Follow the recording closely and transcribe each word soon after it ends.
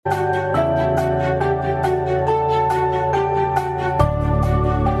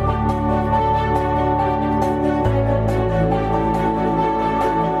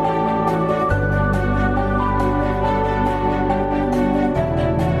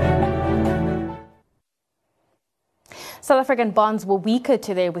South African bonds were weaker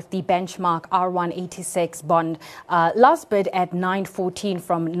today with the benchmark R186 bond last bid at 914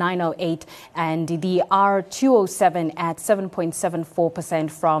 from 908 and the R207 at 7.74%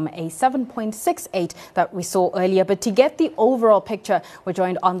 from a 7.68 that we saw earlier. But to get the overall picture, we're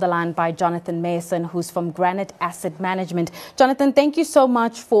joined on the line by Jonathan Mason, who's from Granite Asset Management. Jonathan, thank you so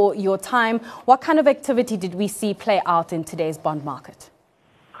much for your time. What kind of activity did we see play out in today's bond market?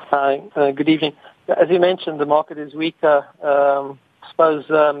 Hi, good evening. As you mentioned, the market is weaker. I suppose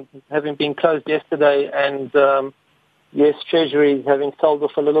having been closed yesterday and yes, Treasury having sold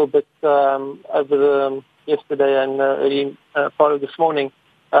off a little bit over yesterday and early part of this morning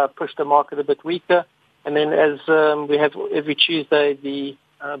pushed the market a bit weaker. And then as we have every Tuesday the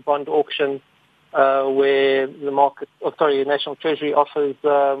bond auction where the National Treasury offers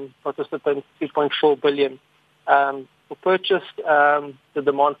participants 2.4 billion. For purchase, the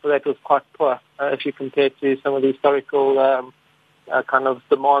demand for that was quite poor if you compare to some of the historical kind of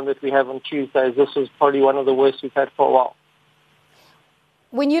demand that we have on Tuesdays. This was probably one of the worst we've had for a while.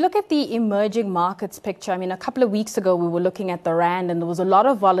 When you look at the emerging markets picture, I mean, a couple of weeks ago we were looking at the Rand and there was a lot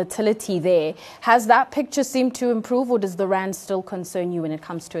of volatility there. Has that picture seemed to improve, or does the Rand still concern you when it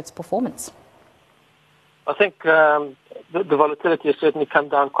comes to its performance? I think the volatility has certainly come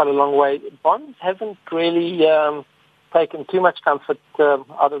down quite a long way. Bonds haven't really taken too much comfort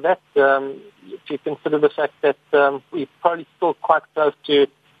out of that. If you consider the fact that we're probably still quite close to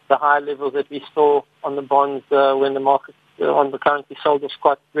the high levels that we saw on the bonds when the market on the currency sold off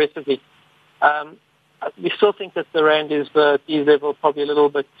quite aggressively. We still think that the Rand is at these levels probably a little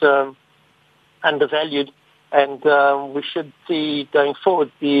bit undervalued, and we should see going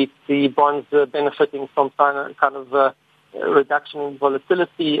forward the bonds benefiting from kind of reduction in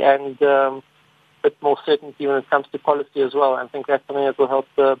volatility and bit more certainty when it comes to policy as well. I think that's something that will help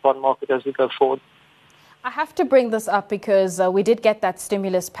the bond market as we go forward. I have to bring this up because we did get that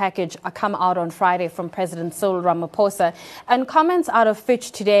stimulus package come out on Friday from President Cyril Ramaphosa. And comments out of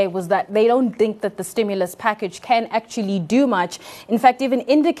Fitch today was that they don't think that the stimulus package can actually do much. In fact, even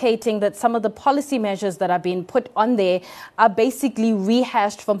indicating that some of the policy measures that are being put on there are basically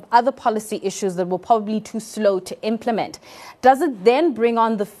rehashed from other policy issues that were probably too slow to implement. Does it then bring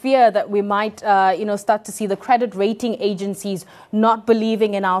on the fear that we might, start to see the credit rating agencies not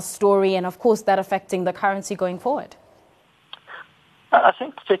believing in our story, and of course that affecting the currency going forward? I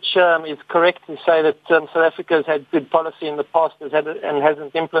think Fitch is correct to say that South Africa has had good policy in the past and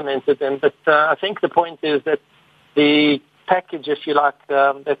hasn't implemented them. But I think the point is that the package, if you like,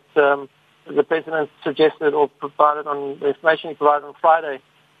 that the President suggested or provided on the information he provided on Friday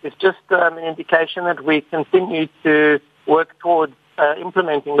is just an indication that we continue to work towards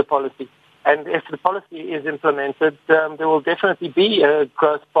implementing the policy. And if the policy is implemented, there will definitely be a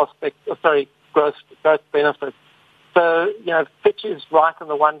growth benefit. So, Fitch is right on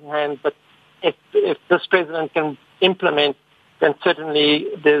the one hand, but if this president can implement, then certainly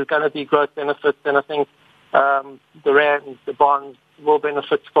there's going to be growth benefits. And I think the Rand, the bonds will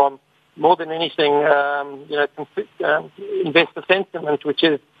benefit from, more than anything, investor sentiment, which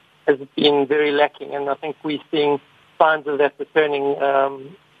has been very lacking. And I think we're seeing signs of that returning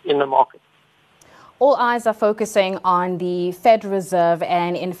in the market. All eyes are focusing on the Fed Reserve,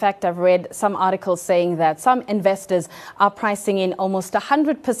 and in fact, I've read some articles saying that some investors are pricing in almost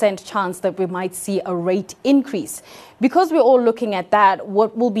 100% chance that we might see a rate increase. Because we're all looking at that,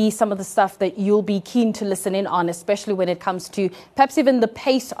 what will be some of the stuff that you'll be keen to listen in on, especially when it comes to perhaps even the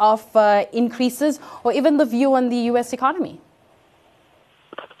pace of increases or even the view on the U.S. economy?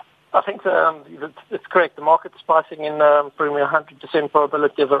 I think it's correct. The market's pricing in probably 100%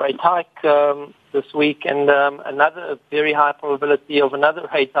 probability of a rate hike this week, and another very high probability of another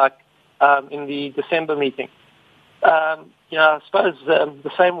rate hike in the December meeting. I suppose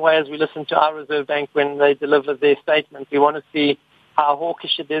the same way as we listen to our Reserve Bank when they deliver their statement, we want to see how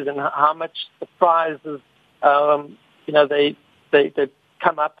hawkish it is and how much surprises they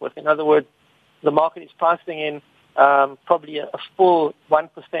come up with. In other words, the market is pricing in probably a full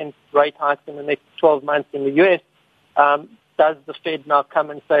 1% rate hike in the next 12 months in the U.S. Does the Fed now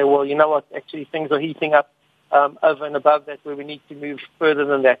come and say, well, you know what, actually things are heating up over and above that where we need to move further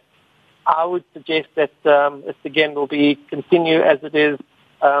than that? I would suggest that it again will continue as it is.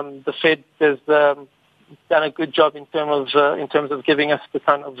 The Fed has done a good job in terms of giving us the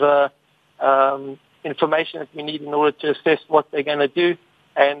kind of information that we need in order to assess what they're going to do.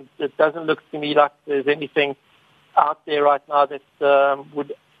 And it doesn't look to me like there's anything out there right now that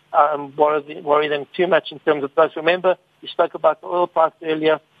would worry them too much in terms of price. Remember, we spoke about the oil price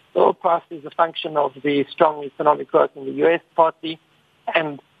earlier. The oil price is a function of the strong economic growth in the U.S. partly,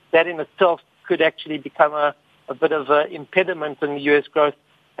 and that in itself could actually become a a bit of an impediment in the U.S. growth,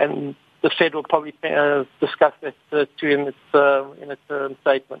 and the Fed will probably discuss that too in its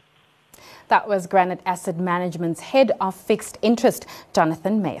statement. That was Granite Asset Management's head of fixed interest,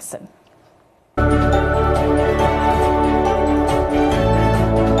 Jonathan Mason.